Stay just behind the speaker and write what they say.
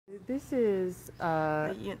This is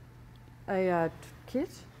a kit.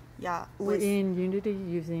 Yeah. We're in Unity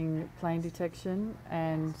using plane detection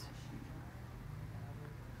and.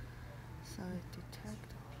 So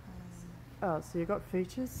detect plane. Oh, so you got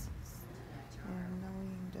features. And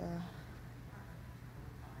knowing the.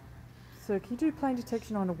 So can you do plane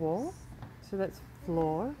detection on a wall? So that's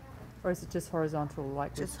floor, or is it just horizontal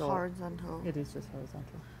like just we saw? Horizontal. It is just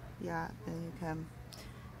horizontal. Yeah, then you can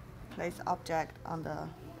place object on the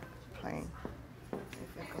plane. If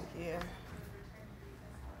you go here.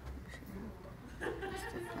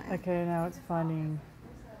 Okay, now it's finding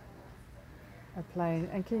a plane.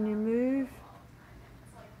 And can you move?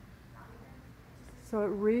 So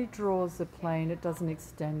it redraws the plane, it doesn't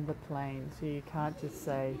extend the plane. So you can't just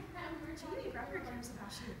say,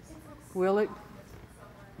 will it?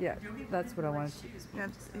 Yeah, that's what I wanted to. Yeah,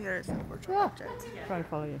 here is the virtual object. Trying to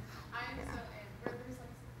follow you. Yeah.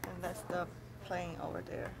 And that's the plane over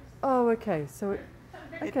there. Oh, okay. So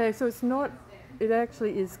so it's not. It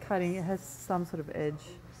actually is cutting. It has some sort of edge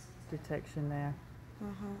detection there.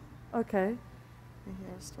 Okay. And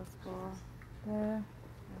here's the floor. There. And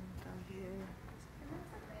down here.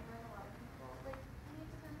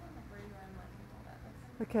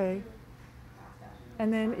 Okay.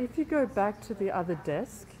 And then if you go back to the other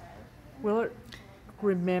desk, will it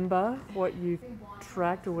remember what you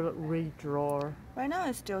tracked, or will it redraw? Right now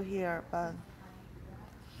it's still here, but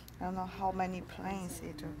I don't know how many planes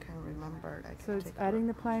it can remember. Like So it's adding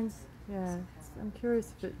the planes? Yeah. I'm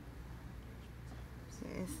curious if it...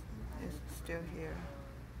 It's still here.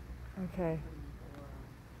 Okay.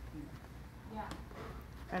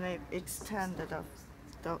 And it extended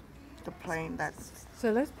the plane that's...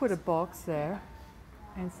 So let's put a box there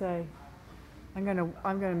and say, I'm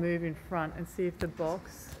gonna move in front and see if the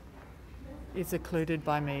box is occluded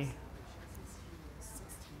by me.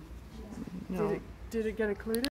 No. Did it get occluded?